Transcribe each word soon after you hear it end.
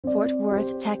Fort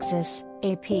Worth, Texas,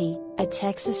 AP, a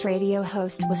Texas radio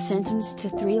host was sentenced to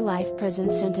 3 life prison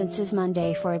sentences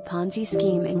Monday for a Ponzi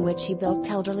scheme in which he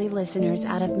bilked elderly listeners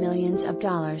out of millions of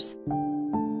dollars.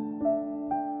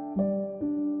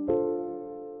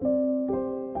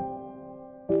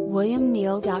 William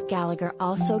Neal Gallagher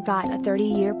also got a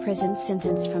 30-year prison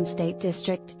sentence from State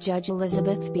District Judge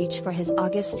Elizabeth Beach for his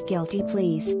August guilty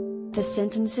pleas. The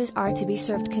sentences are to be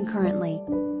served concurrently.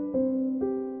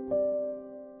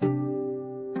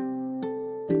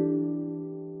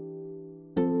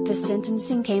 The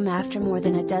sentencing came after more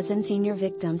than a dozen senior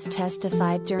victims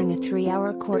testified during a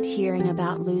 3-hour court hearing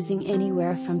about losing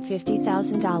anywhere from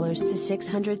 $50,000 to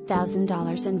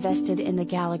 $600,000 invested in the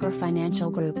Gallagher financial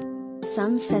group.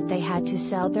 Some said they had to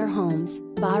sell their homes,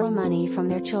 borrow money from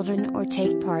their children, or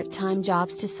take part-time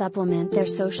jobs to supplement their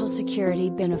Social Security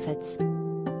benefits.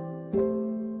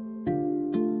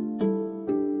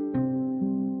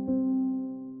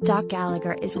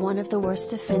 Gallagher is one of the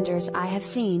worst offenders I have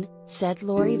seen, said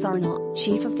Lori Varnell,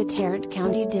 chief of the Tarrant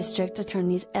County District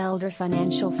Attorney's Elder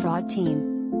Financial Fraud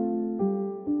Team.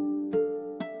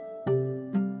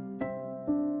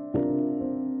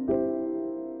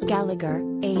 Gallagher,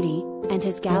 80, and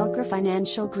his Gallagher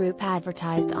Financial Group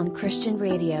advertised on Christian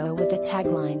radio with the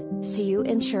tagline, "See you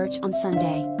in church on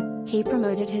Sunday." He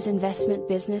promoted his investment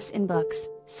business in books,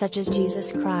 such as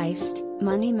Jesus Christ,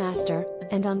 Money Master,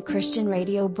 and on Christian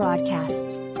radio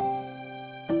broadcasts.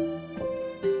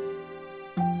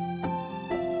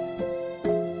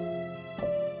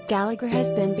 Gallagher has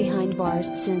been behind bars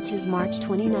since his March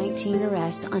 2019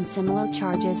 arrest on similar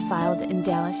charges filed in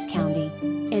Dallas County.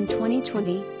 In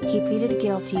 2020, he pleaded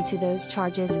guilty to those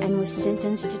charges and was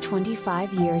sentenced to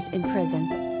 25 years in prison.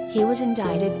 He was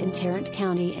indicted in Tarrant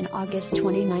County in August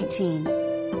 2019.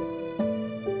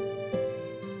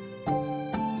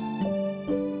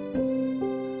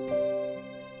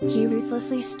 He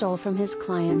ruthlessly stole from his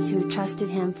clients who trusted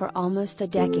him for almost a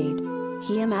decade.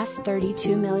 He amassed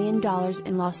 $32 million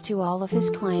in loss to all of his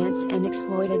clients and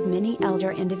exploited many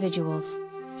elder individuals.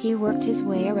 He worked his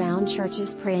way around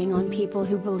churches preying on people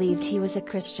who believed he was a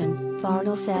Christian,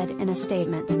 Varnell said in a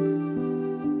statement.